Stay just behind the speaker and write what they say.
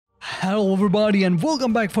Hello everybody and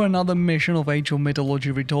welcome back for another mission of Age of Mythology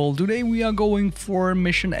Retold. Today we are going for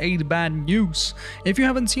mission 8 Bad News. If you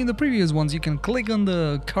haven't seen the previous ones, you can click on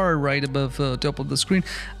the card right above top of the screen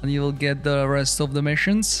and you will get the rest of the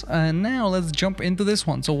missions. And now let's jump into this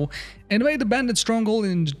one. So invade the bandit stronghold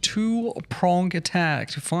in a two-prong attack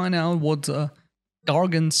to find out what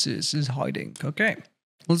Arkantos is hiding. Okay,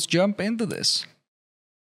 let's jump into this.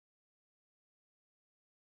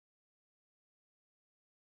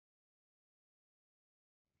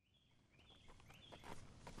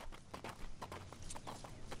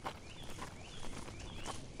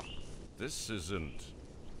 This isn't...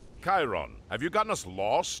 Chiron, have you gotten us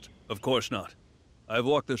lost? Of course not. I've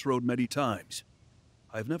walked this road many times.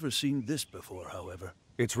 I've never seen this before, however.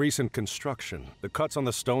 It's recent construction. The cuts on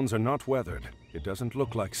the stones are not weathered. It doesn't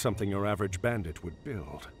look like something your average bandit would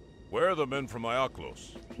build. Where are the men from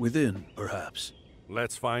Mythology? Within, perhaps.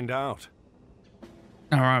 Let's find out.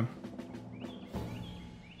 Alright.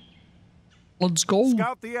 Let's go.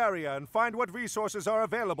 Scout the area and find what resources are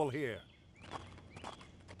available here.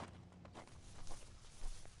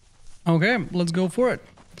 Okay, let's go for it.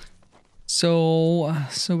 So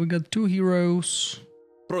we got two heroes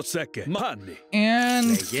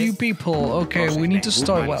and few people. Okay, we need to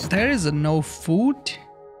start. Well, there is no food.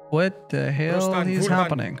 What the hell is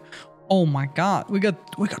happening? Oh my God, we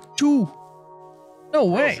got two. No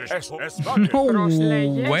way.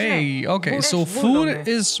 No way. Okay, so food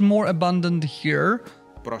is more abundant here.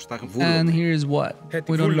 And here's what?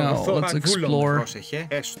 We don't know. Let's explore.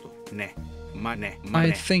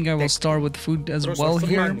 I think I will start with food as well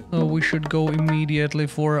here. We should go immediately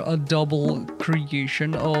for a double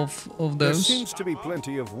creation of those. There seems to be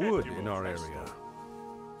plenty of wood in our area.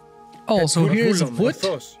 Oh, so here's wood?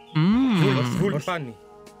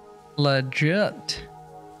 Legit.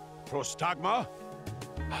 Prostagma?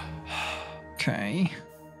 Okay.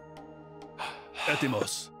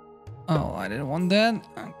 Etimos. Oh, I didn't want that.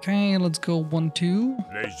 Okay, let's go 1, 2.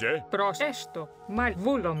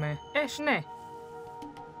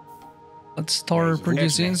 Let's start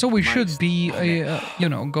producing. So we should be,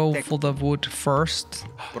 go for the wood first.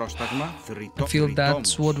 I feel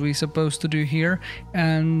that's what we're supposed to do here.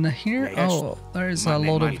 And here, oh, there is a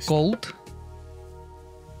lot of gold.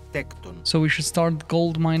 So we should start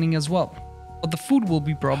gold mining as well. But the food will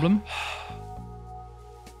be a problem.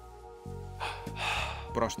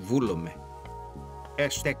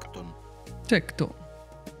 Tecton.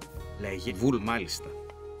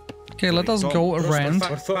 Okay, let us go around.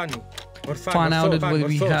 Find out if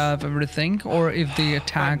we have everything or if they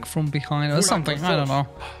attack from behind or something. I don't know.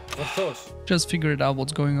 Just figure it out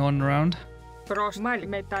what's going on around.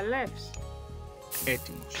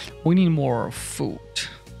 We need more food.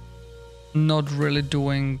 Not really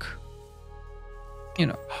doing,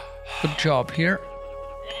 good job here.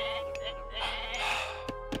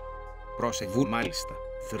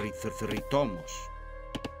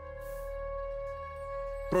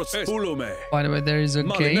 By the way, there is a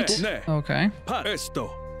gate. Okay.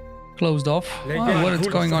 Closed off. Oh, what is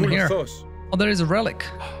going on here? Oh, there is a relic.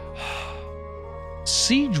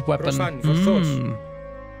 Siege weapon. I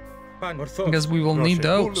guess we will need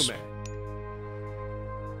those.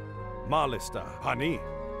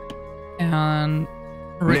 And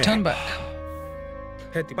return back.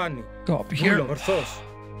 Go up here.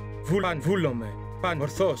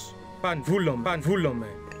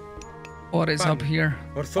 What is up here?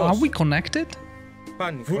 Are we connected?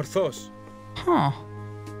 Huh.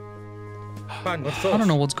 I don't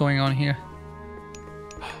know what's going on here.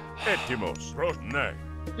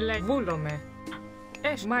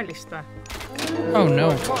 Oh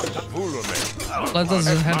no. Let us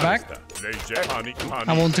head back.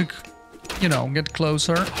 I want to, get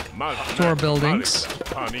closer to our buildings.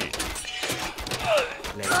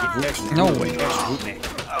 No way.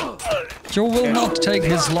 You will not take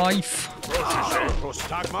his life.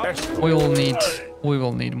 We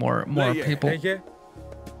will need more people.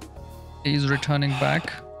 He's returning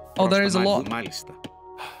back. Oh, there is a lot.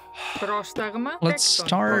 Let's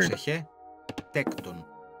start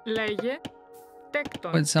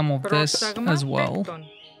with some of this as well.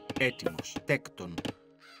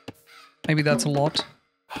 Maybe that's a lot.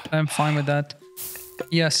 I'm fine with that.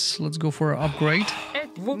 Yes, let's go for an upgrade.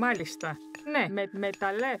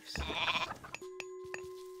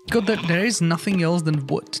 Good that there is nothing else than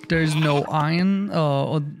wood. There is no iron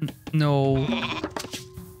or no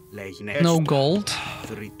gold.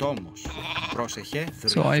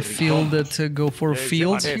 So I feel that go for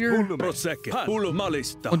fields here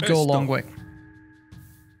would go a long way.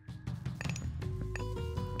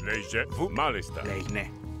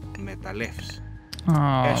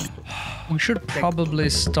 We should probably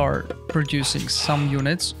start producing some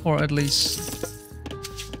units, or at least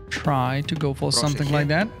try to go for something like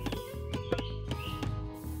that.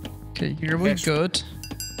 Okay, here we good.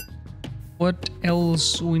 What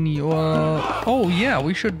else we need? Oh yeah,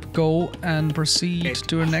 we should go and proceed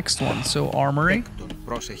to the next one. So armory.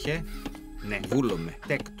 Πρόσεχε. Ναι, βούλομαι.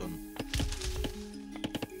 Τέκτον.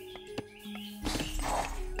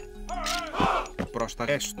 Προς τα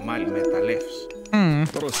έστω, μάλλη μεταλλεύς.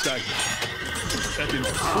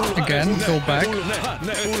 Again, go back.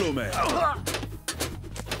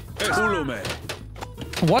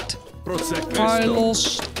 What? I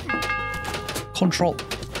lost control.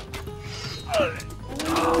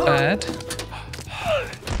 Bad.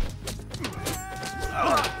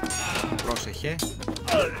 Πρόσεχε.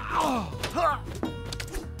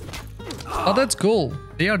 Oh, that's cool.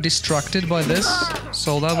 They are distracted by this,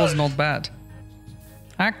 so that was not bad.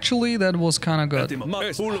 Actually, that was kind of good.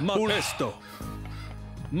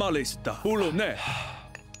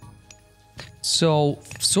 So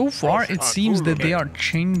far it seems that they are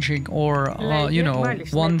changing, or you know,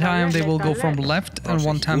 one time they will go from left and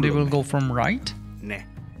one time they will go from right.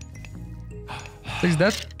 Because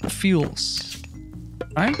that feels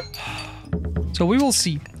right. So we will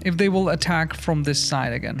see if they will attack from this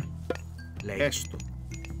side again.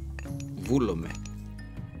 Βούλομαι.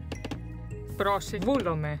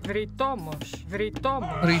 Βρυτόμος.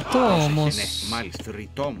 Ρητόμος. Μάλιστα,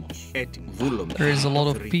 ρητόμος. Έτοιμο. Βούλομαι. There is a lot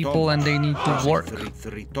of people and they need to work.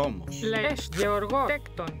 Ρητόμος. Λες, Γεωργό.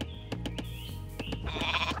 Τέκτον.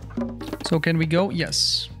 So can we go?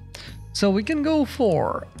 Yes. So we can go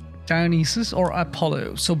for Dionysus or Apollo.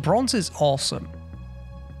 So bronze is awesome.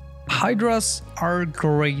 Hydras are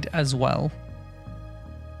great as well.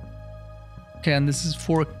 Okay, and this is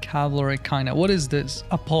for cavalry kinda. What is this?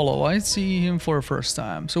 Apollo. I see him for the first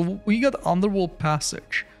time. So we got Underworld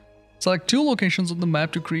Passage. Select 2 locations on the map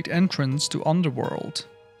to create entrance to Underworld,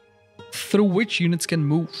 through which units can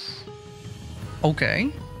move. Okay.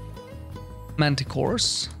 Manticores.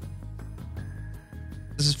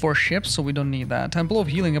 This is for ships, so we don't need that. Temple of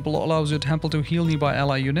Healing allows your temple to heal nearby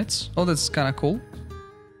ally units. Oh, that's kind of cool.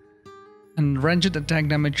 And ranged attack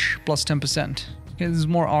damage plus 10%. Okay, this is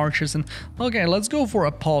more archers and... Okay, let's go for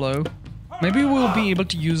Apollo. Maybe we'll be able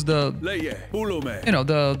to use the... You know,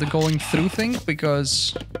 the going through thing, because...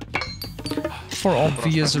 For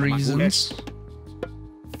obvious reasons.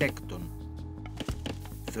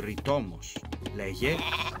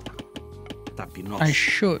 I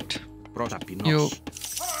should.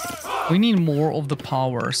 We need more of the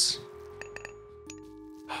powers.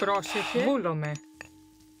 Πρόσεχε. Βούλομαι.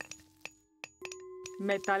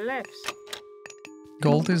 Μεταλλεύς.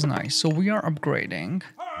 Gold is nice, so we are upgrading.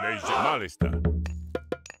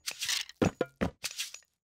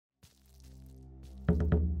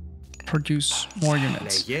 Produce more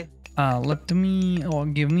units. Let me, or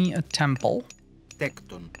give me a temple.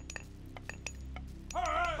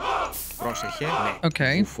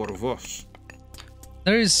 Okay.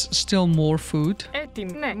 There is still more food.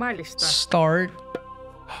 Start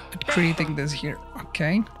creating this here.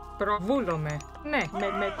 Okay. Προβούλομαι. Ναι, με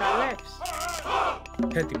μεταλλεύς.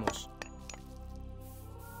 Έτοιμος.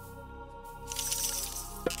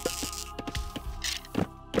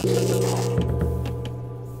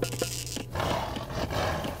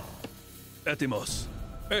 Έτοιμος.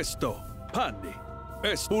 Esto. Panni.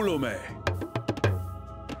 Espulume.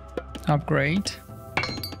 Upgrade.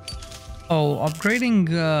 Oh, upgrading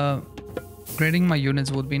my units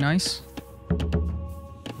would be nice.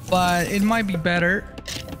 But it might be better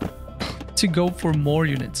to go for more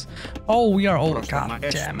units. Oh, we are all... God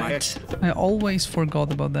damn it. I always forgot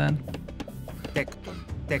about that.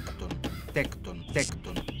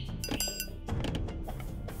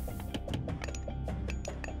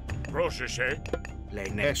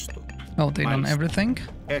 Oh, they done everything?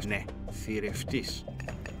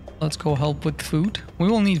 Let's go help with food. We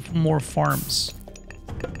will need more farms.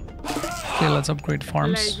 Okay, let's upgrade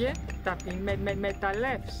farms.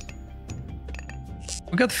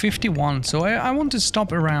 We got 51, so I want to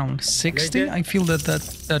stop around 60. I feel that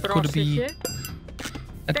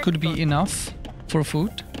could be enough for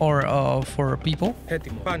food or for people.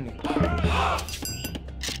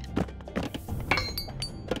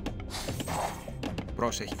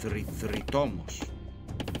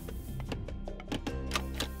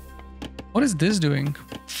 What is this doing?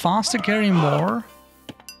 Faster carry more,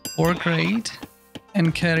 work rate, and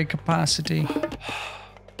carry capacity.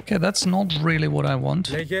 Okay, that's not really what I want.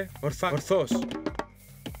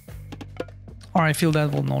 Or I feel that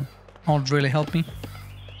will not really help me.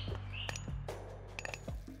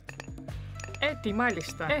 Έτη,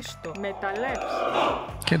 μάλιστα. Έστω. Μεταλλεύς.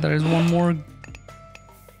 Okay, there is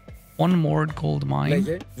one more gold mine.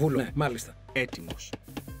 Λέγε, βούλο. Ναι, μάλιστα. Έτοιμος.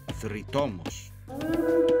 Θρητόμος.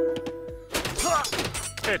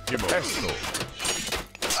 Έτοιμο. Έστω.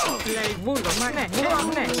 Λέει βούλο. Μα ναι, ναι,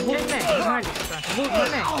 μάλιστα. Βούλο,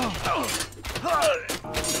 ναι.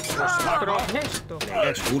 Έστω.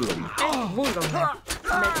 Λες βούλωμα. Βούλωμε.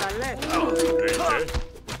 Μεταλλεύς. Λέγε.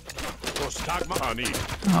 Το στάγμα ανή.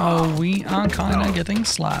 Oh, we are kinda getting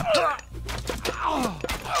slapped.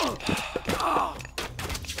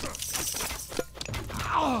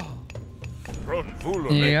 Προν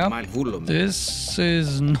βούλωνε. Yep, Μάλ βούλωμα. this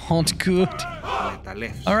is not good.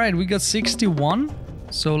 Μεταλλεύς. Alright, we got 61.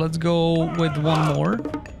 So let's go with one more.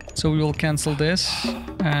 So we will cancel this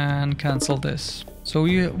and cancel this. So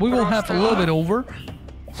we will have a little bit over.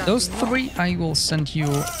 Those three I will send you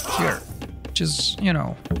here. Which is, you know.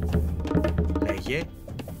 Λέγε.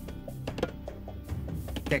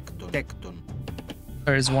 Τέκτον.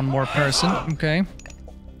 There is one more person. Okay.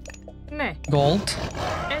 Ναι, Gold.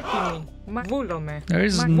 έτοιμη. Μα βούλωμε. There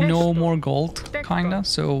is Μα no έστω. more gold, kinda.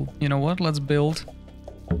 So, you know what? Let's build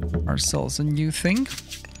ourselves a new thing.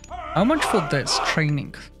 How much for this?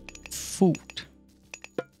 Training. Food.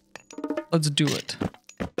 Let's do it.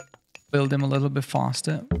 Build them a little bit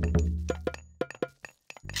faster.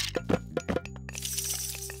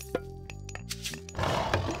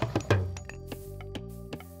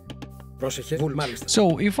 Πρόσεχε, βούλ, μάλιστα.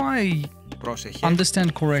 So, if I Πρόσεχε.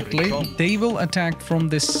 understand correctly, they will attack from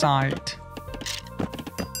this side.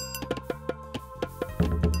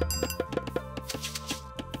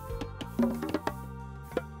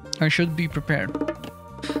 I should be prepared.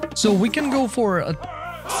 So we can go for a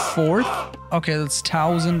fourth. Okay, that's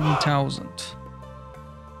 1,000 and 1,000.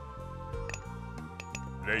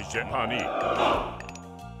 Λέγε ανή.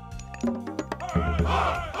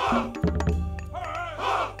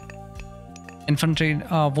 Infantry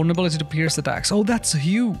vulnerability to pierce attacks. Oh, that's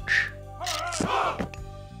huge.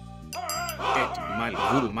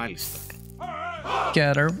 Έτοιμη. Μάλιστα.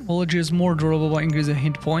 Gather. Villagers more durable by increasing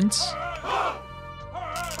hit points.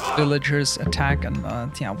 Villagers attack and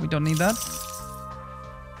yeah, we don't need that.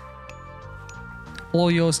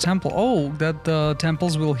 Loyo's temple. Oh, that the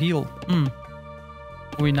temples will heal.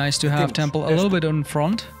 Would be nice to have temple a little bit in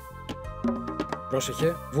front.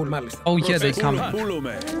 Πρόσεχε, βούλ, μάλιστα. Oh yeah, they come.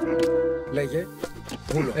 Βούλωμε. Λέγε,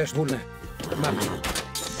 βούλο. Βούλ, ναι. Μάλιστα.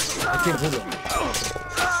 Εκεί, βούλο.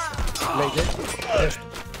 Λέγε, έστω.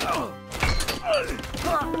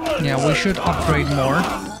 Yeah, we should upgrade more.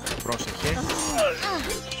 Πρόσεχε.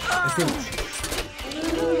 Ευθύμος.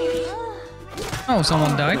 Oh,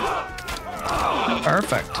 someone died.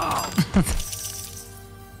 Perfect.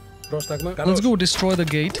 Πρόσταγμα, Let's καλώς. go destroy the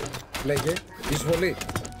gate. Λέγε, εισβολή.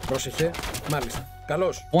 Πρόσεχε, μάλιστα.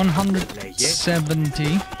 Καλώς.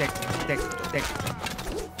 170. Τέκτον.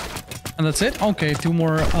 And that's it? Okay, two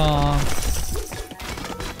more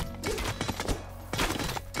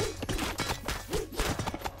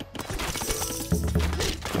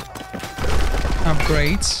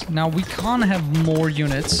upgrades. Now we can't have more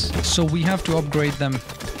units, so we have to upgrade them.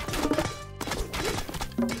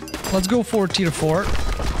 Let's go for tier 4.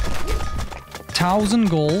 1,000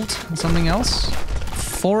 gold. Something else?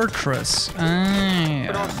 Fortress. Ah.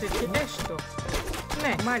 Πρόσεχε. Έστω.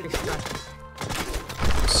 Ναι, μάλιστα.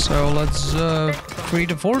 So let's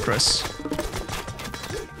create a fortress.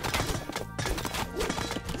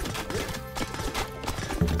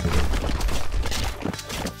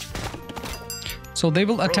 So they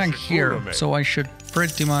will attack here, so I should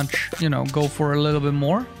pretty much, you know, go for a little bit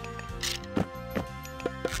more.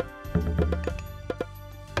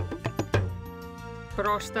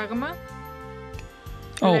 Πρόσταγμα.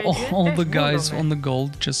 Oh, Λέγε, all the guys βούλομαι. on the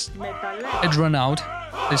gold just Μεταλλεύς. it run out.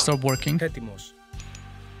 They start working. Έτοιμος.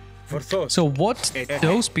 Φορθός. So what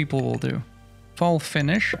those people will do? If I'll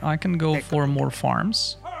finish, I can go for more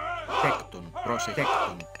farms. Τέκτον. Πρόσεχε.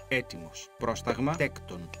 Τέκτον. Έτοιμος. Πρόσταγμα.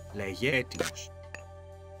 Τέκτον. Λέγε. Έτοιμος.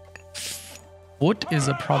 Wood is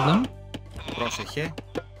a problem. Πρόσεχε.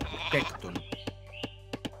 Τέκτον.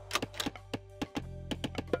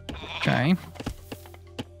 Okay.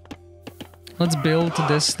 Let's build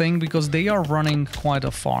this thing because they are running quite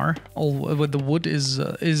a far. Oh, with the wood is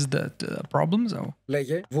the problem. So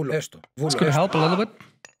Λέγε, βούλο. Έστω. Βούλο. this could Έστω. help a little bit.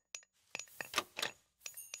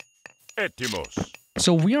 Έτοιμος.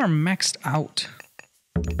 So we are maxed out.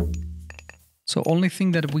 So only thing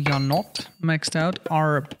that we are not maxed out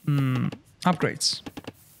are upgrades.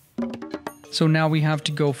 So now we have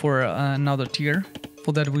to go for another tier.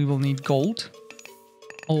 For that we will need gold.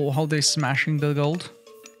 Oh, how they smashing the gold.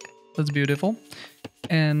 That's beautiful.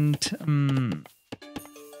 And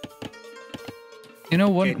You know,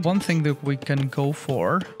 one thing that we can go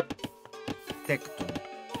for Τέκτον.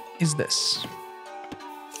 is this.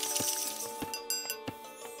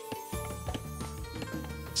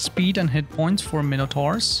 Speed and hit points for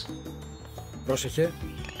Minotaurs. Πρόσεχε.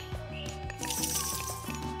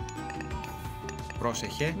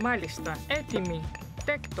 Πρόσεχε. Μάλιστα. Έτοιμη.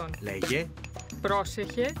 Τέκτον. Λέγε.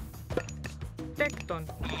 Πρόσεχε. Τέκτον.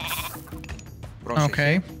 Πρόσεχε.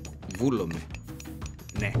 Okay. Βούλομαι.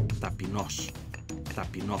 Ναι, ταπεινός.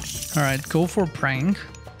 Ταπεινός. Alright, go for prank.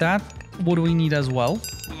 That what we need as well.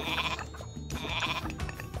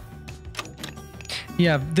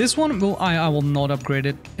 Yeah, this one will I will not upgrade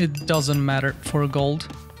it. It doesn't matter for gold.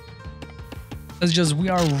 It's just we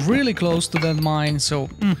are really close to that mine, so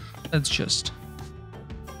let's just.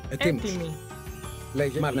 Ετοίμος. Έτοιμη.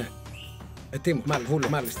 Λέγε. Ναι. Ετοίμος.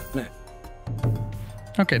 Μάλιστα. Ναι.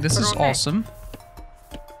 Okay, this is awesome.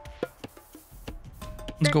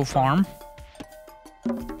 Let's go farm.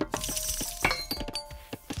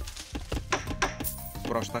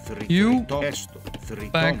 Προς τα You έστω.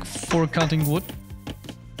 back for cutting wood.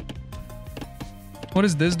 What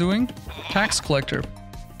is this doing? Tax collector.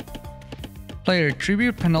 Player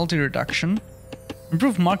tribute penalty reduction.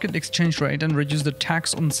 Improve market exchange rate and reduce the tax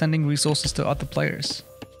on sending resources to other players.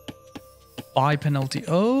 Buy penalty.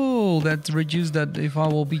 Oh, that reduced that if I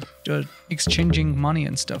will be exchanging money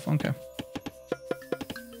and stuff. Okay.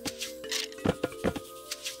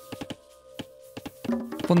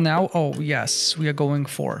 For now, oh yes, we are going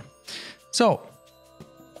for. So,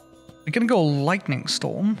 we can go lightning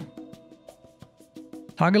storm.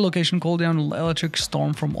 Target location, call down electric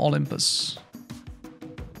storm from Olympus.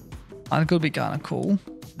 That could be kind of cool.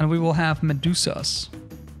 And we will have Medusas.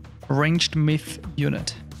 Ranged myth unit.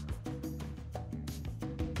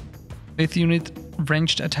 Myth unit,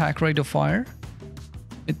 ranged attack rate of fire.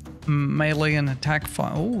 With melee and attack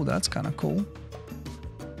fire. Oh, that's kind of cool.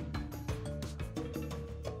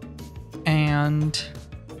 And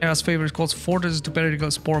Era's favorite calls Fortress to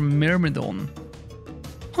Perical Spore Myrmidon.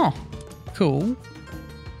 Huh. Cool.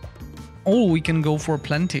 Oh, we can go for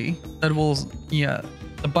plenty. That will, yeah.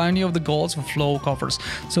 The Bounty of the Gods for flow covers.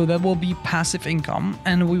 So that will be passive income.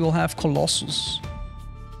 And we will have Colossus.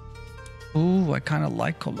 Ooh, I kind of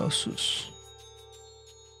like Colossus.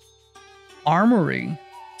 Armory.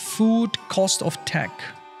 Food, cost of tech.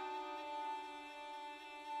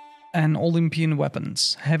 And Olympian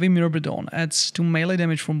weapons. Heavy Myrmidon adds to melee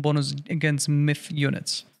damage from bonus against myth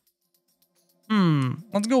units.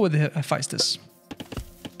 Let's go with Hephaestus.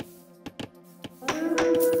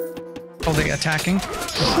 Oh, they attacking?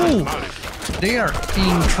 Ooh, they are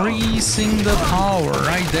increasing the power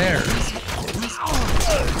right there.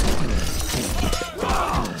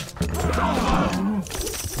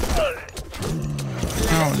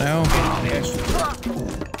 Oh no.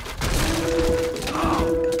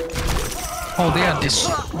 Oh, they are this.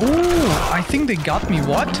 Ooh, I think they got me.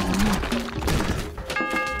 What?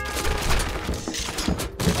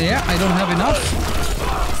 Yeah, I don't have enough.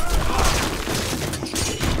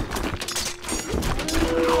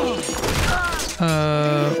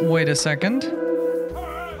 Wait a second.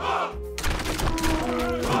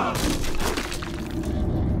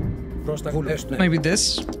 Maybe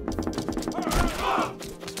this.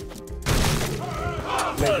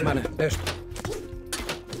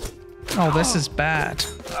 Oh, this is bad,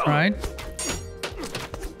 right?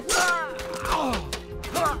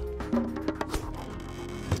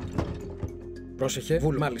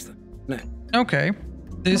 Okay.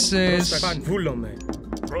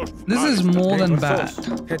 This is more than bad.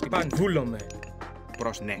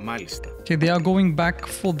 Okay, they are going back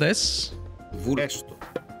for this.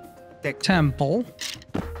 Temple.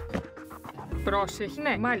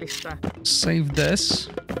 Ναι, μάλιστα. Save this.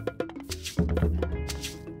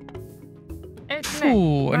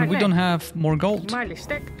 Ooh, and we don't have more gold.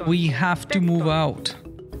 We have to move out.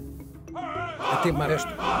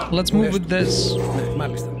 Let's move with this.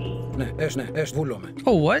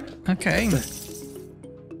 Oh, what? Okay.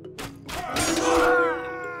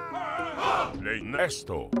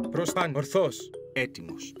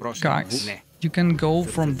 Guys, you can go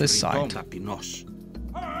from this side.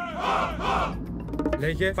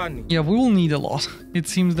 Yeah, we will need a lot. It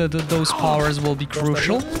seems that those powers will be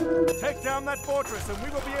crucial. Take down that fortress and we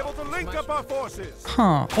will be able to link up our forces.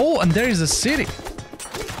 Huh. Oh, and there is a city.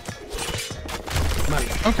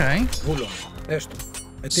 Okay.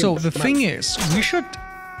 So the thing is, we should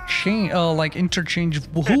change, like interchange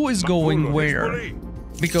who is going where,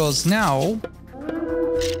 because now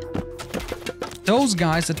those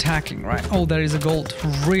guys attacking, right? Oh, there is a gold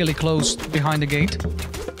really close behind the gate.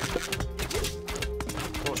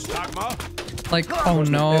 Like, oh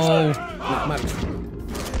no.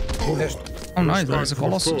 Έστω. Oh nice, there's a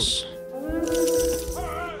Colossus.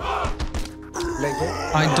 Λέγε.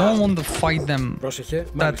 I don't want to fight them Πρόσεχε.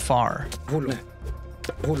 that far. Βούλο. Ναι.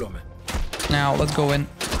 Βούλομαι. Now let's go in.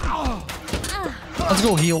 Let's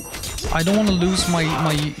go heal. I don't want to lose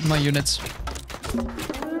my units.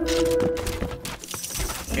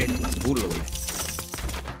 Βούλομαι.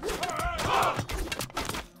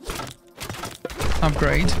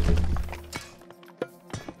 Upgrade.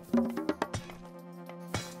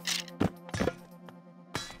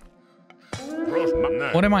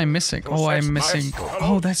 What am I missing? Oh, I'm missing.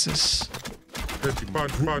 Oh, this is.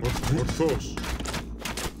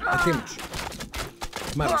 Ετοίμος.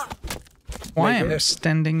 Μάλιστα. Why am I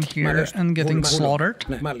standing here and getting slaughtered?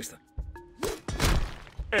 Ναι, μάλιστα.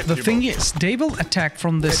 The thing is, they will attack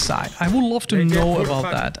from this side. I would love to know about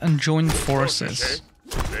that and join forces.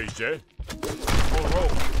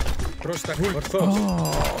 Πρόσταγμα. Ορθώς.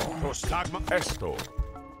 Prostagma esto.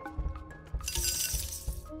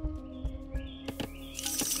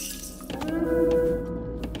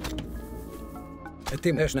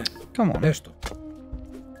 Ετοίμος. Ναι. Come on. Έστω.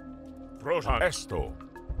 Prosa esto.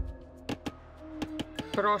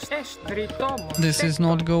 Προς τριτόμος. This is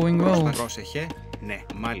not going well. Πρόσεχε. Ναι,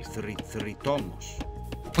 μάλιστα. Τριτόμος.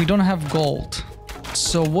 We don't have gold.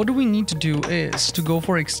 So what do we need to do is to go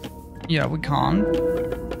for yeah, we can't.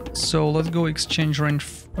 So let's go exchange range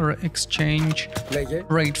or exchange Λέγε.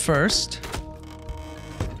 rate first.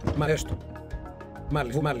 Μα έστω.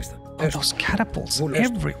 Μάλιστα. Oh, those catapults Βούλο,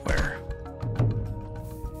 έστω. everywhere.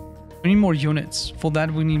 We need more units. For that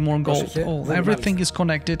we need more gold. Πρόσεχε. Oh, Βούλο, everything μάλιστα. is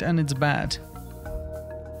connected and it's bad.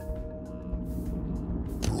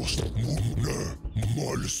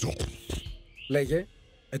 Λέγε.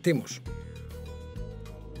 Ετοίμος.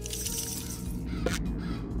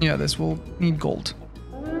 Yeah, this will need gold.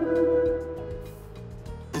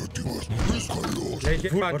 Λέγε.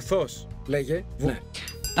 Ορθώς. Λέγε. Ναι.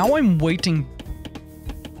 Now I'm waiting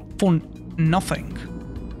for nothing.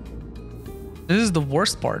 This is the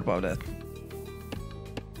worst part about it.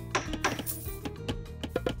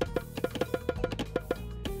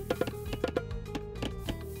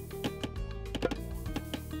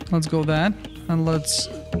 Let's go that, and let's,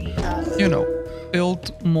 you know, build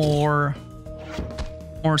more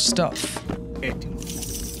stuff. Έτοιμο.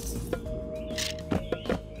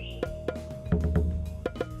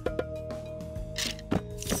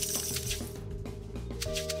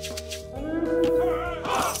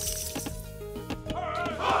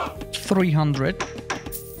 $300.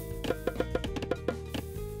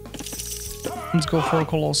 Let's go for a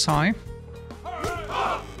Colossi.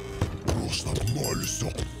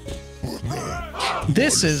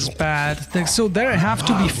 This is bad. So there have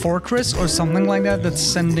to be fortress or something like that that's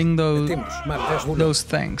sending those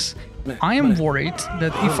things. I am worried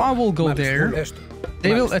that if I will go there,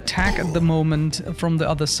 they will attack at the moment from the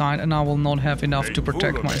other side and I will not have enough to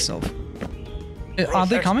protect myself. Are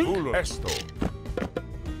they coming?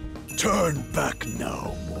 Turn back now,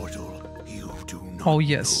 mortal. You do not Oh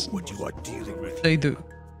yes, know what you are dealing with. they do.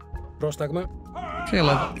 Πρόσταγμα. Okay,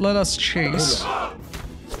 let us chase.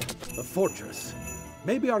 The fortress.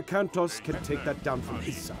 Maybe Arkantos can take that down from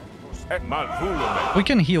his side. We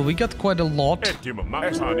can heal, we got quite a lot.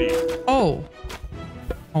 Oh.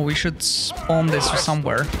 Oh, we should spawn this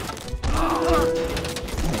somewhere.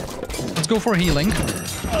 Let's go for healing.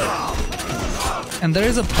 And there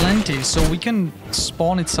is a plenty, so we can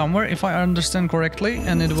spawn it somewhere if I understand correctly,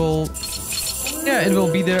 and it will... Yeah, it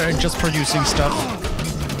will be there and just producing stuff.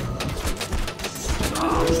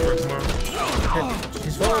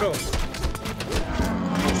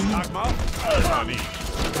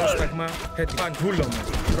 Πρόσταγμα. Βούλομαι.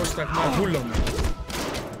 Πρόσταγμα. Βούλομαι.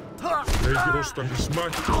 Έτοιμος.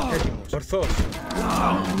 Ορθώς.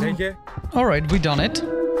 Λέγε. Alright, we done it.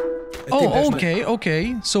 Oh, okay.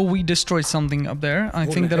 So we destroyed something up there. I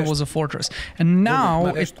think that was a fortress. And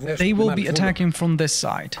now they will be attacking from this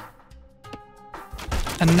side.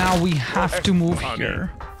 And now we have to move here.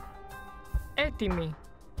 Έτοιμοι.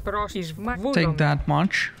 Προς εισβολή. Take that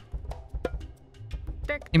much.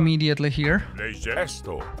 Immediately here.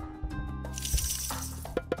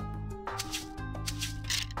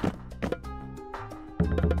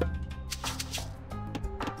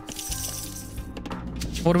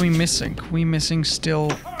 What are we missing? We missing still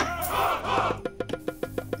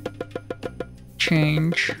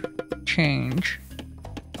change.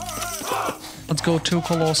 Let's go to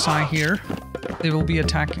Colossi here. They will be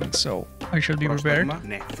attacking, so I should be prepared.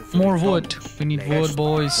 More wood. We need wood,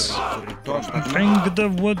 boys. Bring the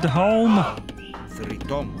wood home.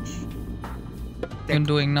 Τριτόμος. You're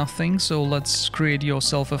doing nothing, so let's create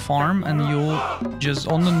yourself a farm and you'll just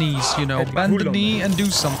on the knees, you know, bend the knee and do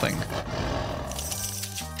something.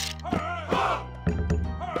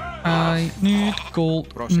 I need gold.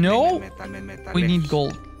 No! We need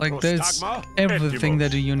gold. Like, there's everything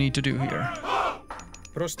that you need to do here.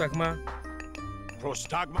 Πρόσταγμα.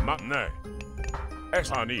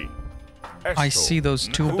 I see those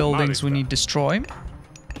two buildings we need destroy.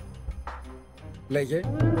 Λέγε.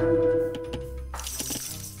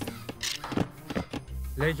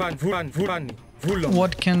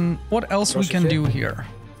 What else we can do here?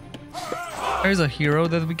 There's a hero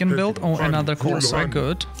that we can build. Oh, another colossi.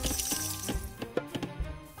 Good.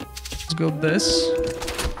 Let's go this.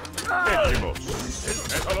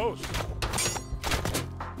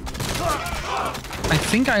 I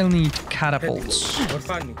think I'll need catapults.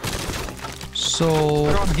 So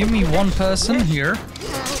give me one person here.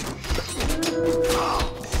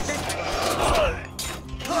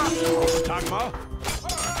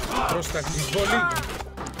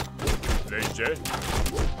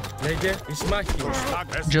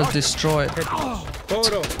 Just destroy it.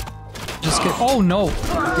 Just get. Oh no!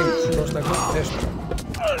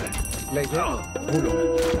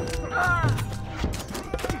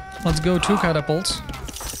 Let's go 2 catapults.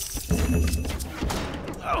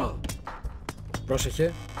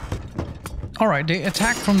 Alright, they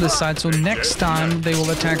attack from this side, so next time they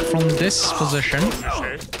will attack from this position.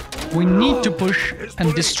 We need to push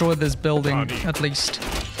and destroy this building, at least.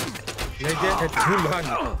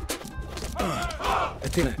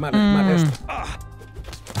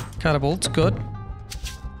 Catapults, good.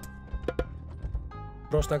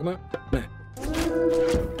 Πρόσταγμα, ναι.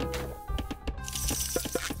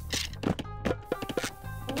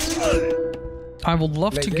 I would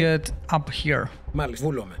love to get up here. Μάλιστα,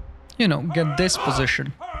 βούλομαι. You know, get this position.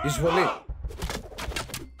 Εισβολή.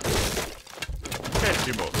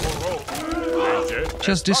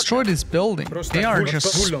 Just destroy this building. They are just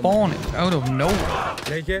spawning out of nowhere.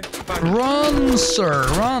 Run, sir,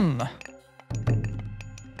 run!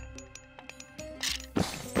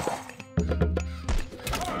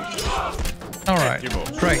 Alright,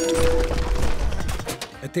 great.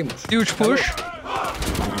 Huge push.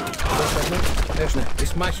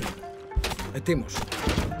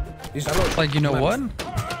 Like, you know what?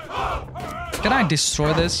 Can I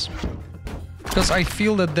destroy this? Because I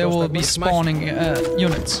feel that there will be spawning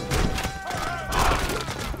units.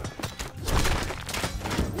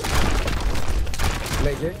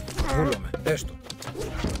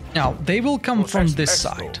 Now, they will come from this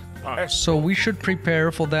side. So we should prepare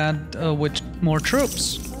for that with more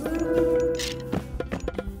troops.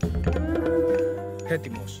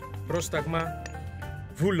 Έτοιμος. Πρόσταγμα.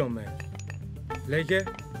 Βούλομαι. Λέγε.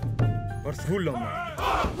 Ορθβούλομαι.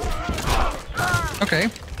 Okay.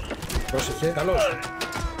 Πρόσεχε. Καλώς.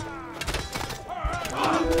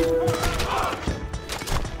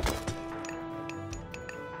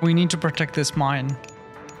 We need to protect this mine.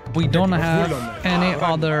 We don't have any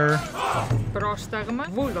other... Πρόσταγμα.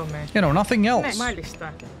 Βούλομαι. You know, nothing else. Ναι,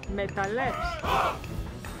 μάλιστα. Μεταλλεύς.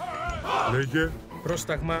 Λέγε.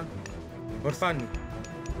 Πρόσταγμα. Ορφάνη.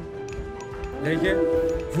 Λέγε.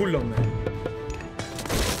 Βούλομαι.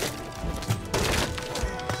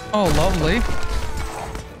 Oh, lovely.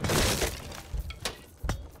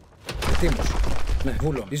 Έτοιμος. Ναι,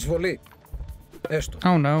 βούλομαι. Εισβολή. Έστω.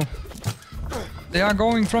 Oh no. They are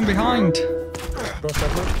going from behind.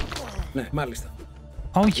 Πρόσταγμα. Ναι, μάλιστα.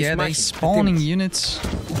 Oh yeah, they spawning units.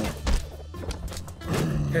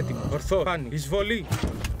 Έτοιμο. Ορθό. Πάνι. Εισβολή.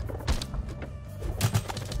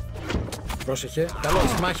 Πρόσεχε.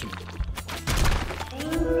 Καλώς. Μάχη.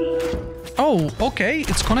 Oh, okay.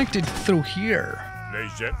 It's connected through here.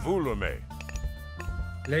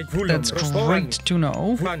 That's great to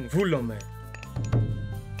know. Βούλομαι.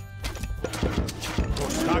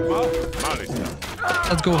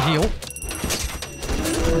 Let's go heal.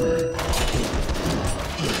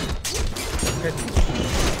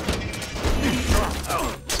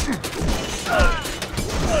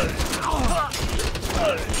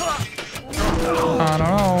 I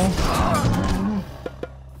don't know.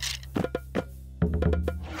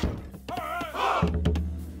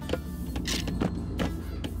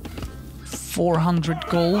 $400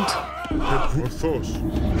 gold.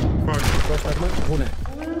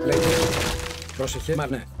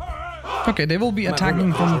 Okay, they will be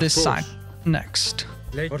attacking from this side next.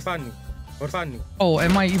 Oh,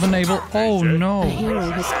 am I even able? Oh no. A hero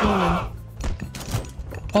has fallen.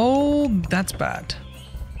 Oh, that's bad.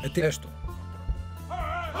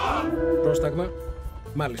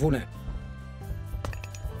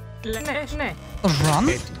 Ναι. Run?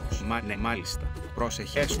 Έτοιμος. Ναι, μάλιστα.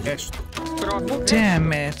 Πρόσεχε. Έστω.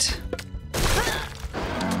 Damn it.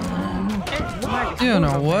 Μάλιστα. You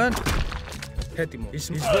know what? Έτοιμο.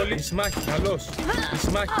 Εισβολή. Ισμάχη. Καλώς.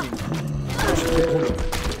 Ισμάχη.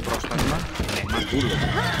 Πρόσταγμα. Ναι, μαγούλο.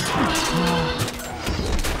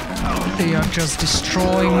 They are just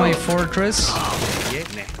destroying my fortress.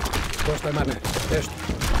 Ναι. Πρόσταγμα, ναι. Έστω.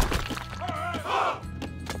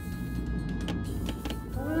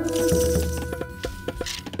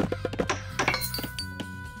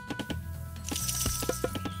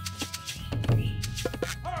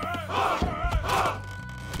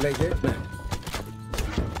 Λέγε, ναι.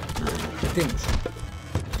 Ετοίμος.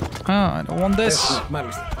 Ah, I don't want this. Έστω,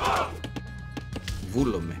 μάλιστα.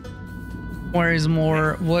 Βούλομαι. Where is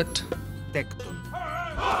more wood? Τέκτον.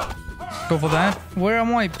 Go for that. Where are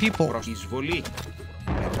my people? Προς εισβολή.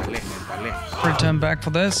 Μεταλλεύς. Return back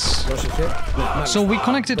for this. Πρόσεχε. Ναι, μάλιστα. So we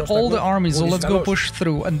connected all the armies, so let's go Καλώς. push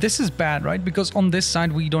through. And this is bad, right? Because on this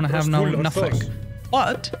side we don't have now Ορθός. nothing.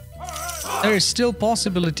 But there is still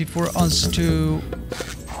possibility for us to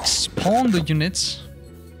spawn the units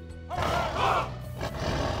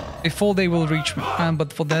before they will reach me. But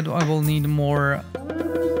for that I will need more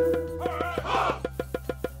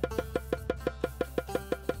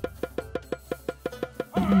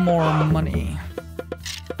money.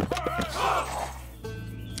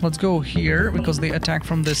 Let's go here because they attack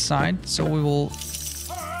from this side, so we will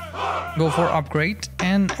go for upgrade.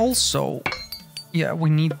 And also, yeah, we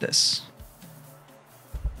need this.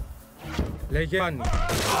 Λέγε, πάνι.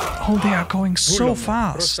 Oh, they are going so Βούλομαι.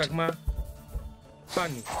 fast. Πρόσταγμα.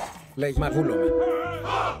 Πάνι. Λέγε, μα βούλομαι.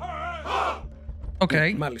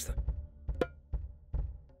 Okay, Μάλιστα.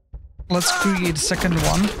 let's create a second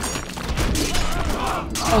one.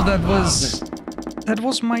 Oh, that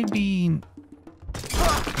was might be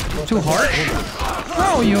too harsh.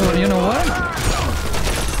 Oh, you know what?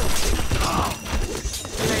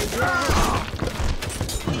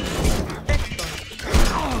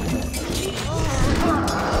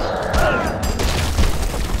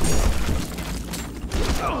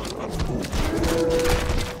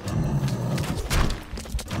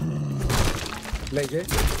 Λέγε.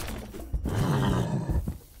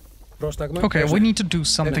 Πρόσταγμα. Okay, we need to do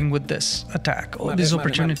something with this attack, or this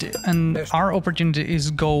opportunity, and our opportunity is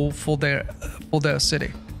go for their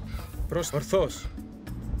city. Ορθός.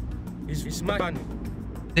 Πάνι.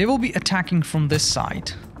 They will be attacking from this side.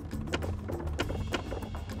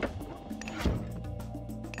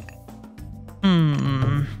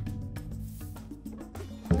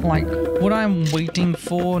 Like, what I'm waiting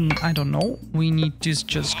for, I don't know. We need to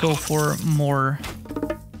just go for more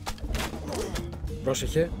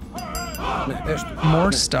Πρόσεχε. Ναι, έστω.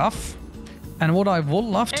 more stuff. And what I would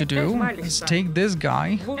love to do is take this guy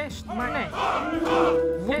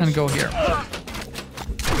and go here.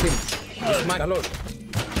 Ισμάχη. Καλώς.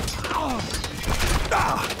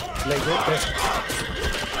 Λέγε, έστω.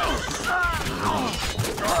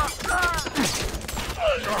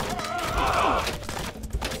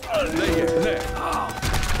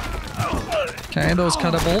 Okay, those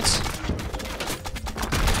catapults.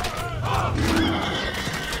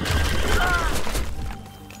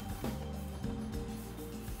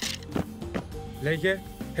 Λέγε,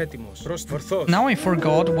 έτοιμος. Ορθός. Now I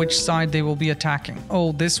forgot which side they will be attacking.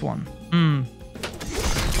 Oh, this one.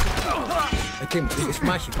 Ετοίμος.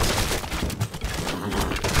 Ισμάχη.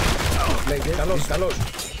 Λέγε, καλώς, καλώς.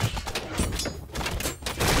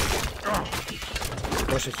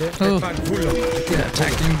 Πρόσεχε. Oh. Βούλο. Yeah,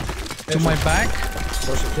 attacking to my back.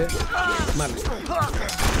 Πρόσεχε. Μάλιστα.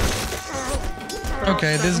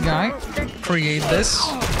 Okay, this guy. Create this.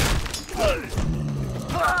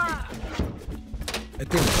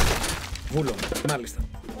 Ετοίμος. Βούλο. Μάλιστα.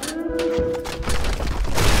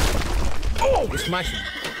 Ισμάχη.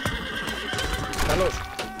 Καλώς.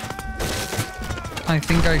 I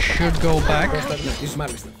think I should go back. Πρόσταγμα.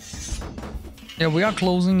 Μάλιστα. Yeah, we are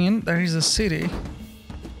closing in. There is a city.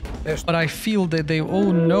 Έστω. But I feel that they...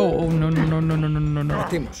 Oh no, oh no, no, no, no, no, no, no, no.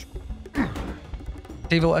 Ετοίμος.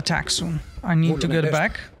 They will attack soon. I need to get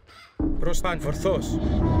back Προς παν. Ορθός.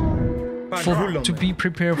 Παν. to Βούλομαι. be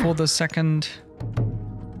prepared for the second...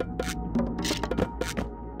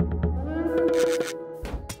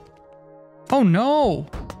 Oh no!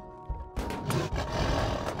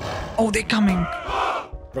 Oh, they're coming.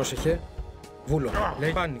 Πρόσεχε. Βούλομαι.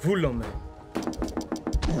 Λέει πάνι. Βούλομαι.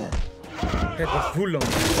 Βούλομαι.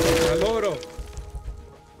 Καλόρο.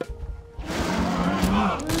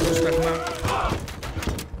 Πρόσταγμα.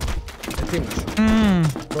 Ετοίμος.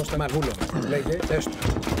 Πρόσταγμα. Βούλομαι. Λέγε. Έστω.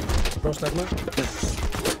 Πρόσταγμα. Ναι.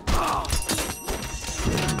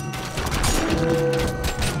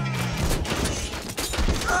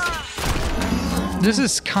 This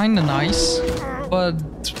is kind of nice, but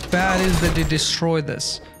bad is that they destroy this.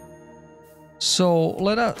 So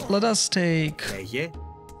let us take Λέγε,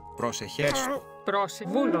 πρόσεχε στο.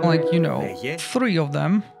 like, you know, 3 of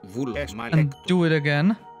them and do it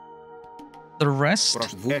again. The rest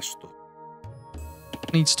Προσβέστο.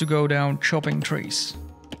 needs to go down chopping trees.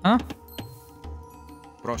 Huh?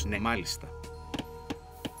 Ναι, μάλιστα.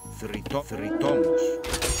 Θρητόμος.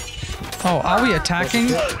 Oh, are we attacking?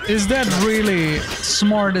 Is that really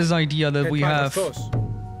smartest idea that we have?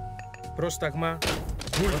 Πρόσταγμα.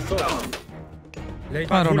 Ορθός.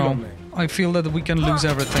 I don't know. I feel that we can lose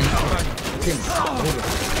everything.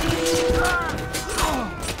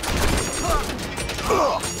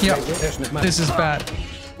 Yeah, this is bad.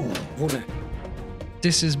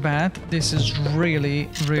 This is bad. This is really,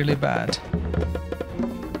 really bad.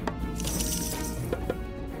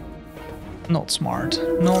 Not smart.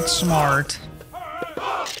 Not smart.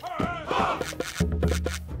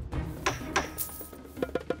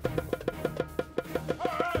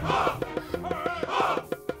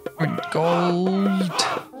 Gold.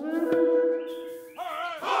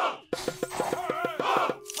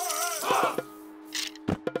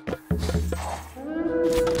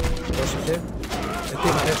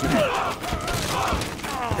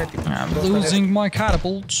 I'm losing my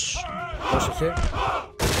catapults. Πρόσεχε.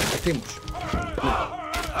 Ετοίμος.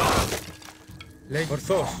 Λέει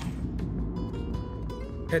ορθός.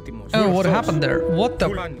 Έτοιμος. Oh, what happened there? What the?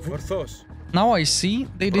 Ορθός. Now I see.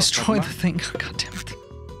 They destroyed the thing. God damn it.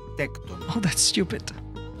 Τέκτον. Oh, that's stupid.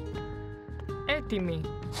 Έτοιμη.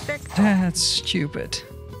 That's stupid.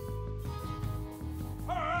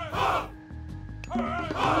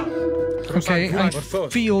 Okay, I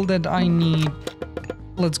feel that I need...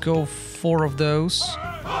 Let's go 4 of those.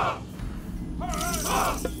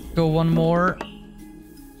 Go 1 more.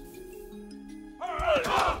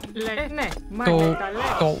 Go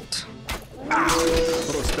gold.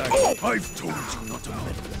 I've told you not to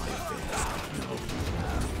meddle with my affairs.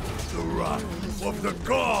 The wrath of the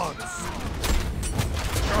gods!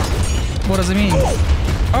 What does it mean?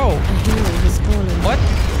 Oh! What?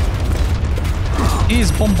 He's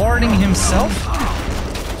bombarding himself?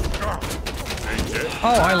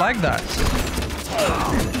 Oh, I like that.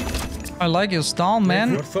 I like your style, man.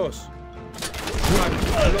 Ορθός.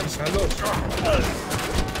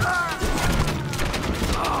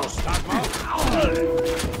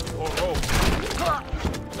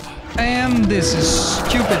 And this is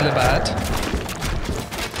stupidly bad.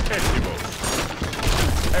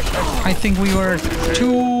 I think we were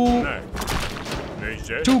too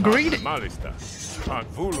greedy.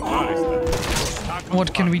 What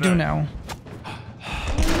can we do now?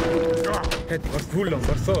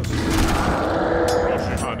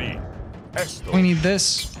 We need this.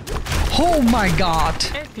 Oh my god!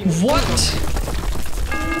 What?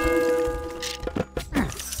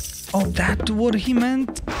 Oh, that's what he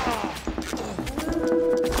meant?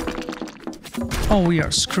 Oh, we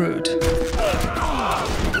are screwed.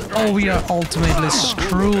 Oh, we are ultimately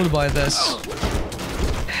screwed by this.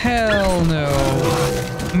 Hell no.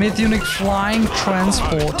 Mythonic flying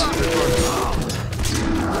transport.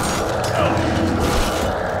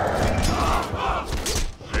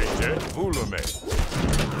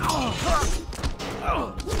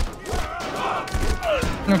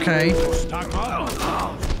 Okay.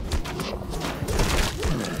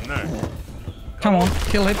 Come on,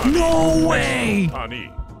 kill it. No way!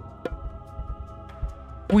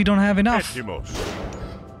 We don't have enough.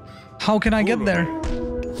 How can I get there?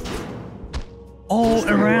 All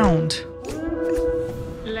around.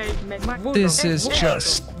 This is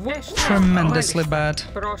just tremendously bad.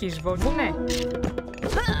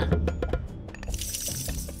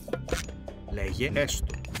 Λέγε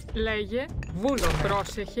έστω. Λέγε βούλο.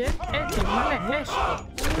 Πρόσεχε. Έτοιμα.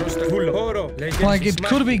 Έστω. Like it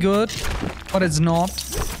could be good, but it's not.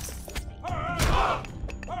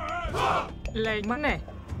 Λέγε ναι.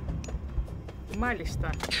 Μάλιστα.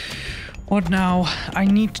 What now? I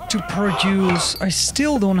need to produce. I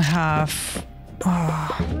still don't have.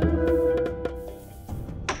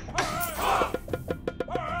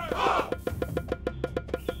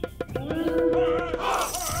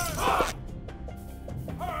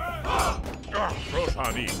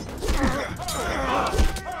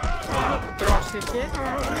 Πρόσεχε.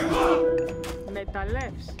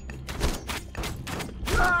 Μεταλλεύς.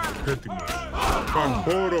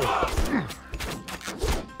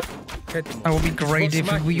 That would be great if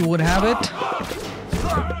we would have it.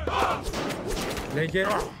 Λέγε.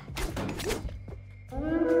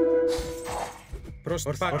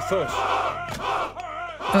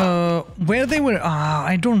 where they were,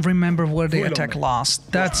 I don't remember where they attacked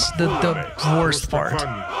last. That's the worst part.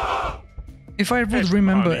 If I would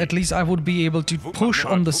remember, at least I would be able to push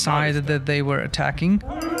on the side that they were attacking.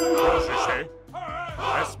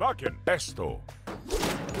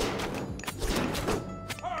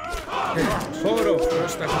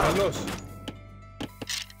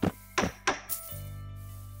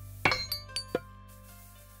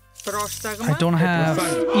 I don't have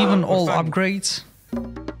even all upgrades.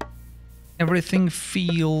 Everything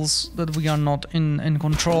feels that we are not in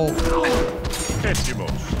control.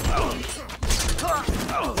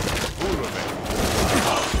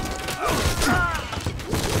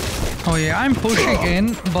 Oh yeah, I'm pushing in,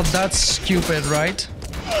 but that's stupid, right?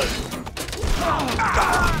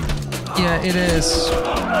 Yeah, it is.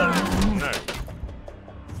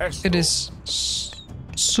 It is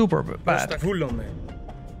super bad.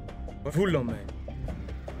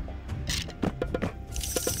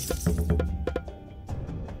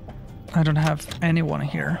 I don't have anyone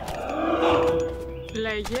here.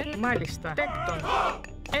 Λέγε, μάλιστα, τέκτον.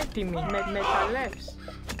 Έτοιμη, με μεταλλεύς.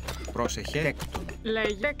 Πρόσεχε, τέκτον.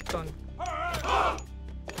 Λέγε, τέκτον.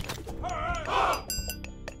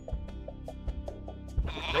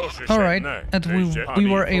 Alright, and we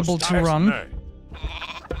were able to run.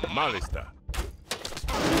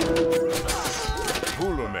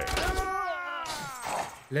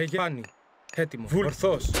 Λέγε πάνι. Έτοιμο.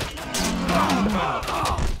 Ορθός.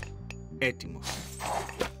 Έτοιμος.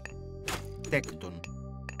 Τέκτον.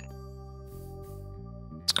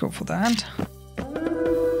 Let's go for that.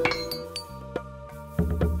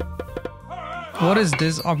 What is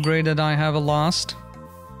this upgrade that I have lost?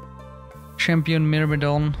 Champion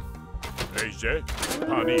Myrmidon.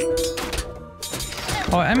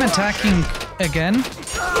 Oh, I'm attacking again?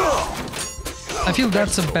 I feel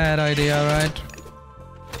that's a bad idea, right?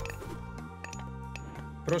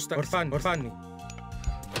 Πρόστα, ορφάνι.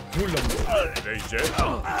 Βούλομαι.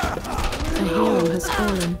 A hero has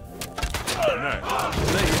fallen.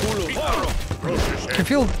 I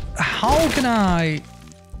feel... How can I...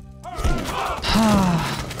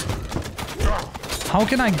 How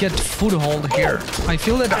can I get foothold here? I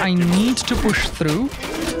feel that I need to push through.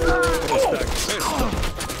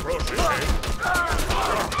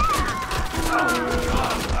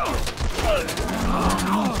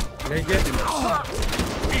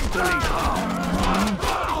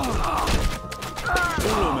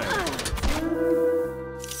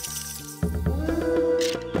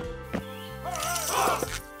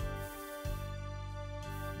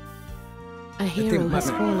 A hero has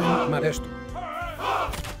fallen. Μ' αρέσει.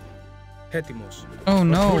 Έτοιμος. Oh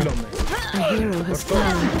no. A hero has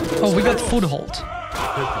fallen. Oh, we got foothold.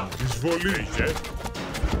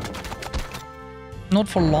 Not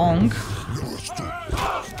for long.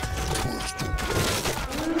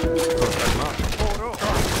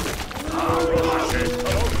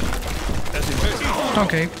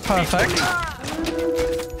 Okay, perfect.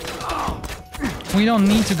 We don't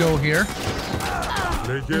need to go here.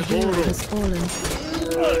 A hero has fallen.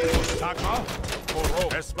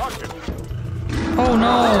 Oh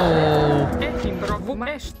no!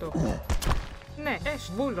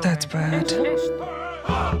 That's bad.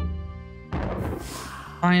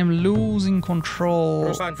 I am losing control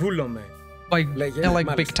like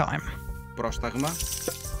big time. Πρόσταγμα.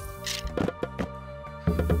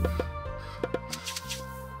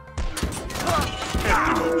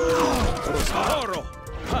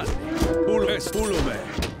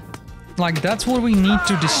 Like that's what we need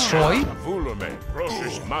to destroy.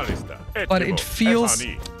 But it feels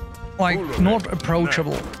like not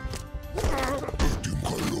approachable.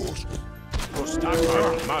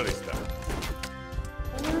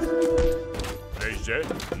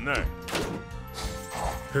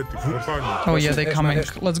 Oh yeah, they're coming.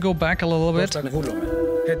 Let's go back a little bit.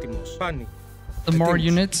 The more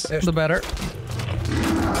units, the better.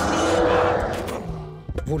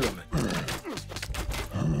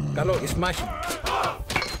 Καλό, εις μάχη.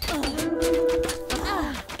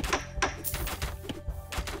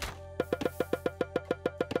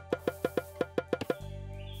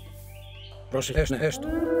 Πρόσεχε, έστω.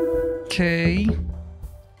 Okay.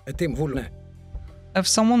 Ετοίμ, βούλνε. Have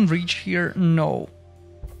someone reach here? No.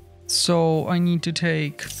 So I need to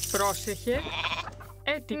take Πρόσεχε.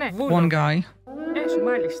 one guy.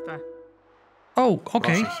 Μάλιστα. Oh,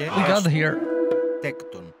 okay. We got here.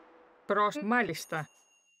 Τέκτον. Μάλιστα.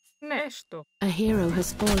 Ναι, έστω. A hero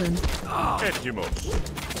has fallen.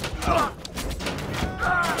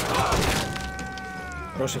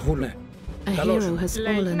 Πρόσεχε, βούλνε. A hero has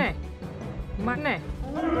fallen. Ναι. Μα ναι.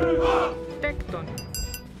 Τέκτον.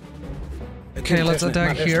 Okay, let's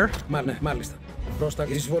attack here. Μάλιστα. Πρόστα,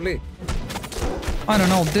 εισβολή. I don't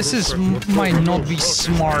know, this is might not be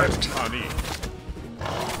smart.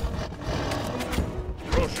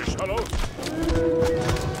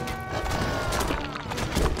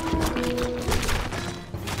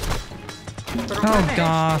 Oh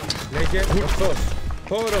god.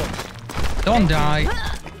 Don't die.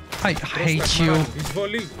 I hate you.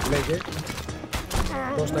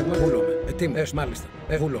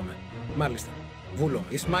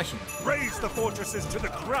 Raise the fortresses to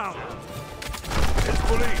the ground. It's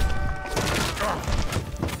believed.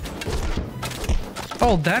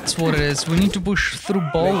 Oh, that's what it is. We need to push through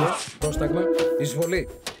both.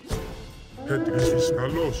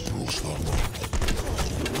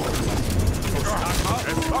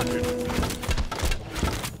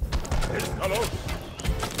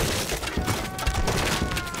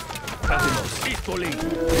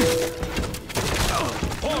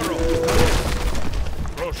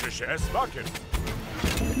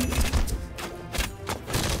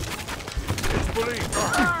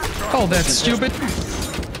 Oh, that's stupid.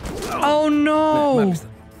 Oh no!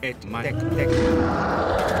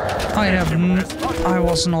 I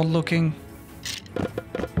was not looking.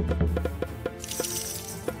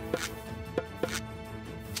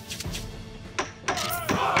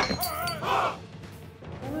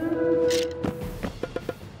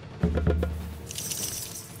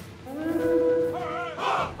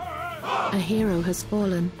 A hero has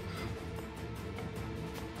fallen.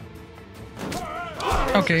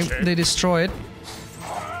 Okay, they destroy it.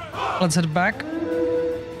 Let's head back.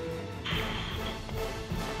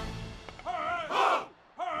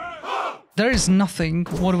 There is nothing.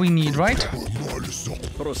 What do we need, right?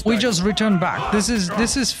 We just return back. This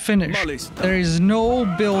is finished. There is no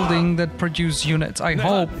building that produce units. I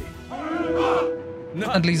hope.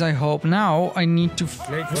 At least I hope. Now I need to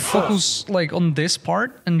focus like on this part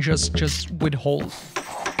and just withhold.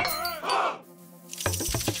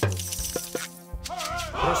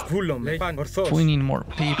 We need more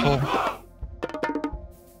people.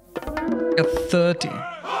 Get 30.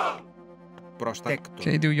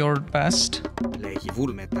 Okay, do your best.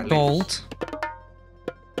 Gold.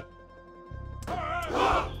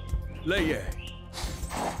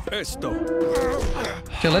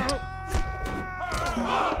 Kill it.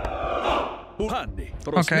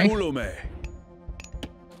 Okay.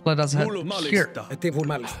 Let us head here.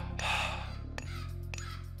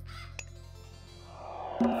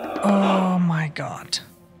 Oh my god.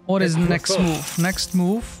 What is next move? Next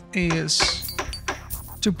move is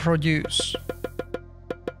to produce.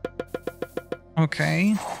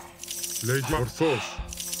 Okay.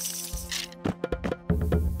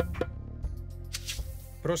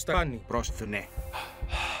 Πρόσθενε.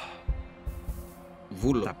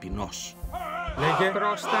 Βούλο ταπεινός.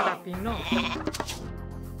 Προς ταπεινός.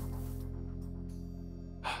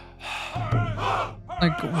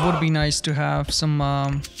 Like, would be nice to have some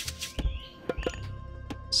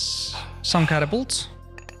catapults.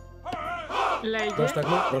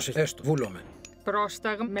 Πρόσταγμα, προσεχές του, βούλομαι.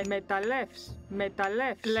 Πρόσταγμα με μεταλλεύς.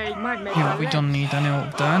 Μεταλλεύς. Λέει μα Yeah, we μεταλλεύς. don't need any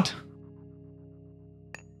of that.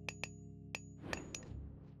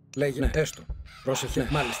 Λέγει έστω. Πρόσεχε,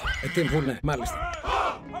 μάλιστα. Ετοίμ, βούλνε, μάλιστα.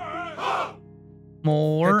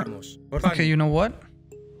 More. Okay, you know what?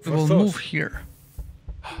 We will move here.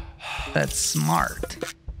 That's smart.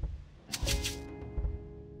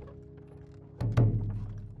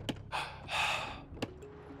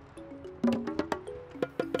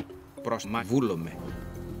 Πρόσμα βούλομαι.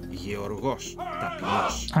 Γεωργός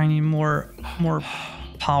ταπεινός. I need more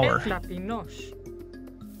power. Ταπεινός.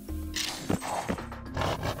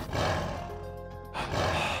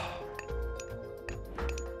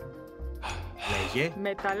 Λέγε.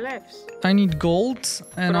 Μεταλλεύς. I need gold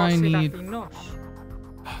and I need Ταπεινός.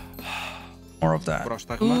 more of that.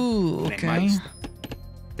 Πρόσταγμα. Ooh, Ναι, okay. μάλιστα.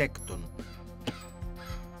 Τέκτον.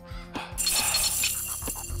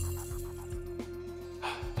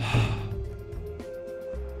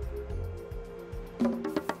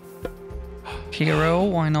 Hero,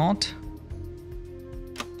 why not?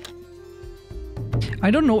 I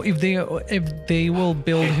don't know if they will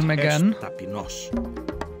build him again. Ταπεινός.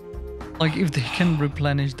 Like if they can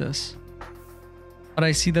replenish this. But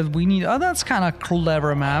I see that we need. Oh, that's kind of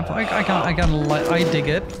clever map. I dig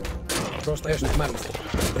it. Πρόσθεσαι, μάλιστα.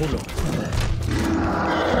 Βούλομαι.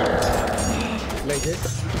 Λέγε.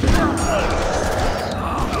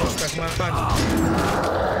 Πρόσταγμα, πάνω.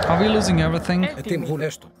 Are we losing everything? Ετοίμ, βούλ,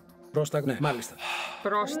 έστω. Πρόσταγμα, μάλιστα.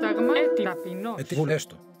 Πρόσταγμα ταπεινός. Ετοίμ, βούλ,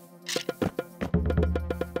 έστω.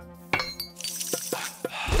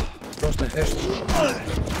 Πρόσθεσαι, έστω.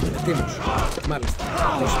 Ετοίμος, μάλιστα.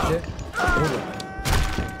 Πρόσεχε, βούλομαι.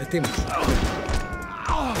 Ετοίμος.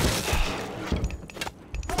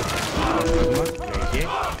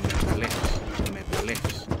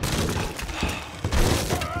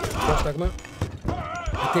 Πρόσταγμα.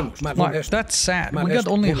 Ετοίμος. Like, that's sad. We got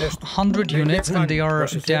only 100 units and they are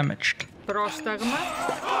damaged. Πρόσταγμα.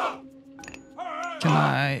 Can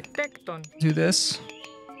I Τέκτον. do this?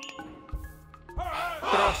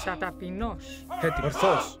 Προσαταπεινός. Έτοιμο.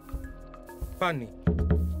 Ορθός. Πάνι.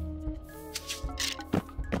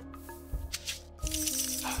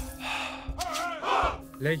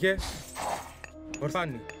 Λέγε.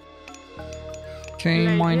 Ορφάνι. Okay,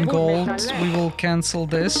 mine gold. We will cancel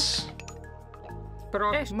this.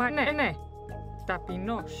 Μα ναι, ναι.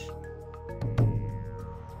 Ταπεινός.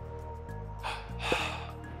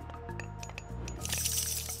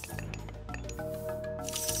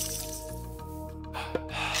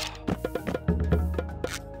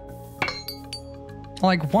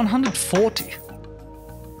 Like 140.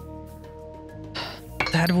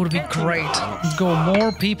 That would be great. Let's go,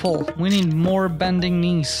 more people. We need more bending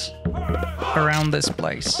knees around this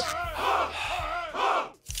place.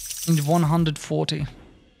 Need 140.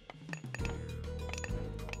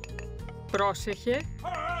 Πρόσεχε.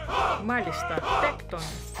 Μάλιστα. Τέκτον.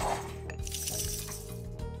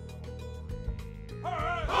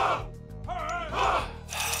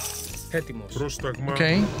 Έτοιμος. Πρόσταγμα.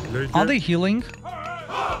 Okay. Are they healing?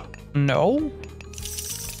 No.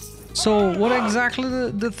 So what exactly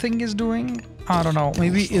the thing is doing? I don't know.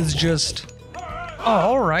 Maybe it's just... Oh,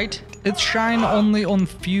 alright. It's shine only on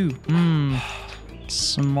few.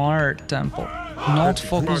 Smart temple. Not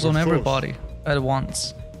focus on everybody at once.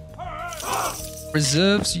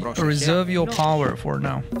 Reserve your power for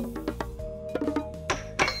now.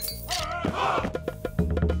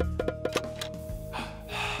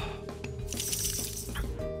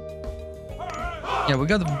 Yeah, we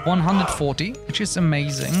got 140, which is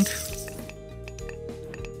amazing.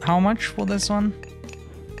 How much for this one?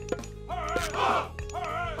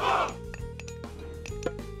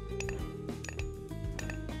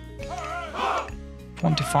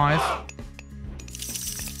 $25.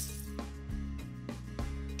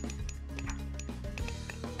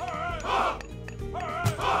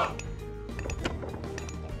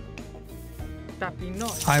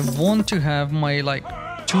 I want to have my like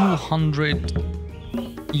 200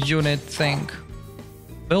 unit thing.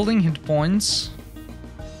 Building hit points.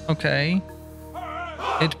 Okay.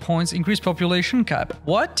 Hit points, increase population cap.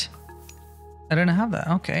 What? I didn't have that.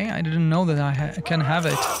 Okay, I didn't know that I can have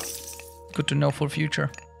it. Good to know for future.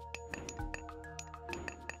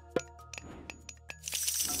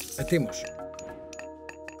 Ετοίμος.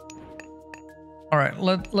 All right,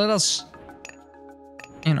 let us,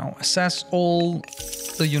 you know, assess all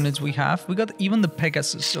the units we have. We got even the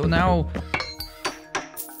Pegasus, so now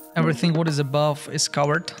everything what is above is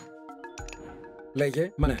covered.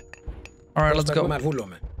 Λέγε, μα ναι. All right, let's go. Μα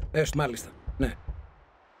βούλομαι. Μάλιστα. Ναι.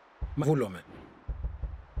 Μα βούλομαι.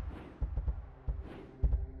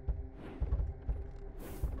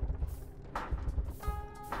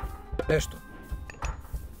 Έστω.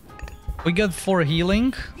 We got 4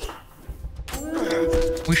 healing.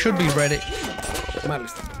 We should be ready.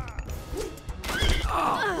 Μάλιστα.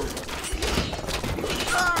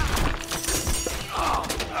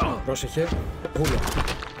 Πρόσεχε. Βούλο.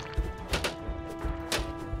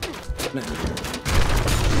 Ναι.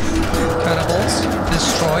 Catapults.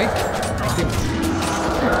 Destroy.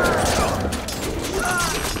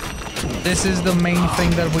 This is the main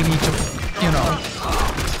thing that we need to, you know,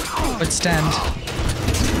 withstand.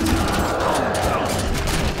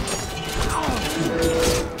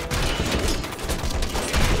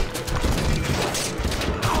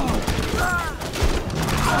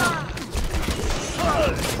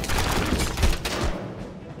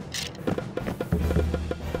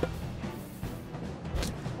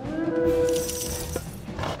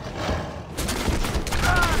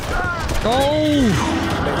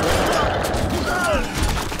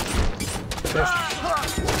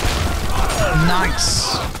 Nice.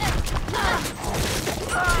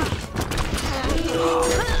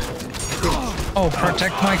 Oh,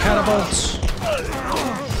 protect my catapults.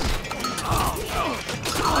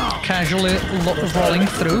 Casually rolling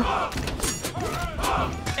through.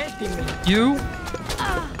 You.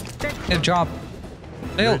 Good job.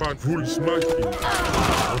 Build.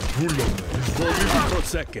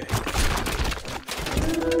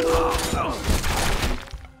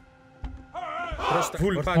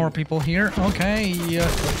 More people here. Okay.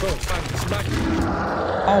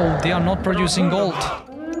 Oh, they are not producing gold.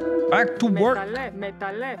 Back to work.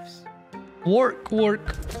 Work.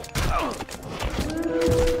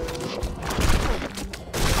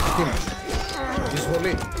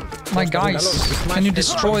 My guys, can you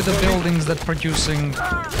destroy the buildings that producing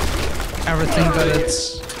everything that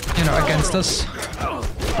it's, you know, against us.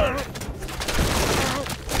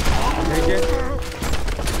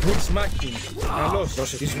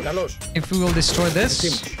 If we will destroy this.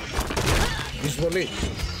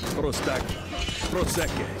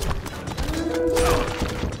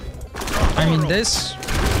 I mean this.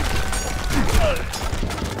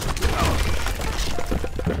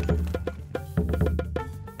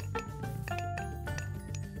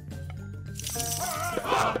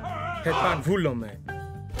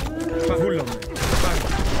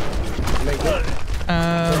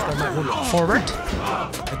 Forward.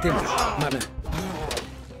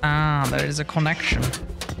 Ah, there is a connection.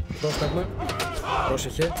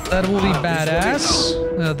 That will be badass.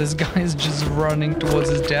 This guy is just running towards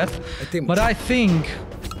his death. But I think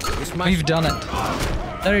we've done it.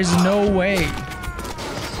 There is no way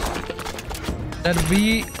that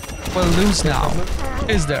we will lose now,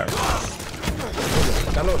 is there?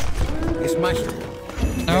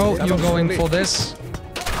 No, you're going for this.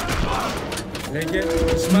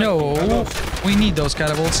 No, we need those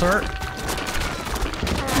catapults, sir.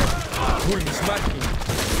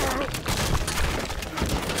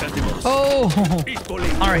 Oh,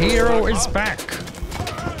 our hero is back.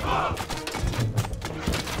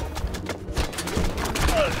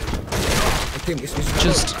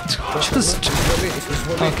 Just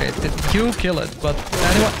okay, you kill it, but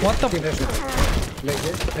anyway, what the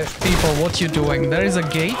people, what you doing? There is a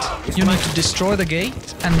gate, you need to destroy the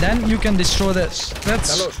gate, and then you can destroy this.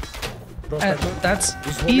 That's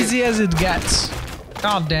easy as it gets.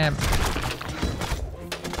 God damn.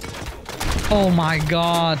 Oh my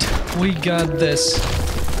god, we got this.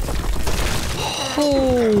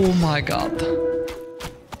 Oh my god.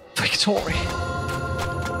 Victory.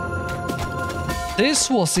 This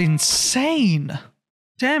was insane.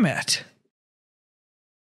 Damn it.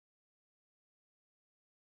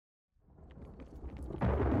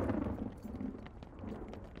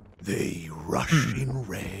 They rush in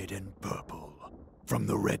red and purple from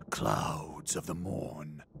the red clouds of the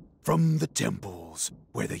morn, from the temples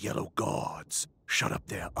where the yellow gods shut up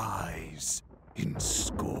their eyes in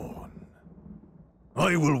scorn.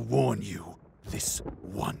 I will warn you this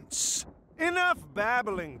once. Enough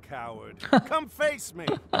babbling, coward. Come face me.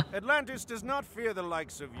 Atlantis does not fear the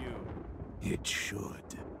likes of you. It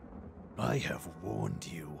should. I have warned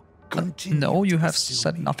you. Continue no, you to have pursue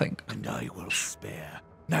said me, nothing. And I will spare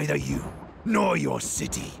neither you, nor your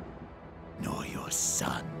city, nor your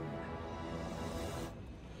son.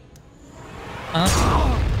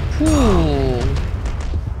 Ooh.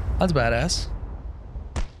 That's badass.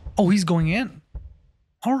 Oh, he's going in.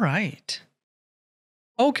 All right.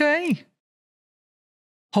 Okay.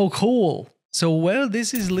 Oh, cool. So where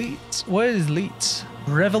this is leads? Where is leads?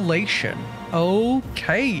 Revelation.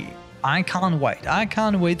 Okay. I can't wait. I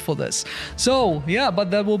can't wait for this. So yeah, but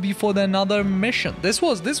that will be for another mission. This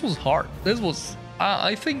was hard. This was.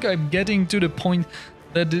 I think I'm getting to the point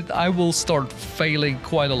that I will start failing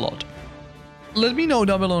quite a lot. Let me know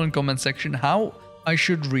down below in the comment section how I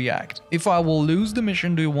should react. If I will lose the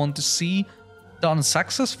mission, do you want to see the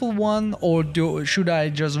unsuccessful one, or should I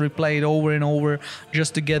just replay it over and over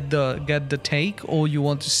just to get the take, or you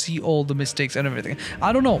want to see all the mistakes and everything?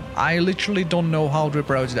 I don't know. I literally don't know how to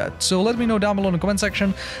approach that. So let me know down below in the comment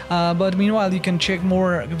section. But meanwhile, you can check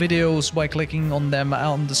more videos by clicking on them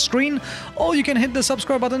on the screen, or you can hit the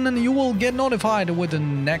subscribe button and you will get notified with the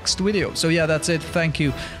next video. So yeah, that's it. Thank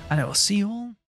you, and I will see you all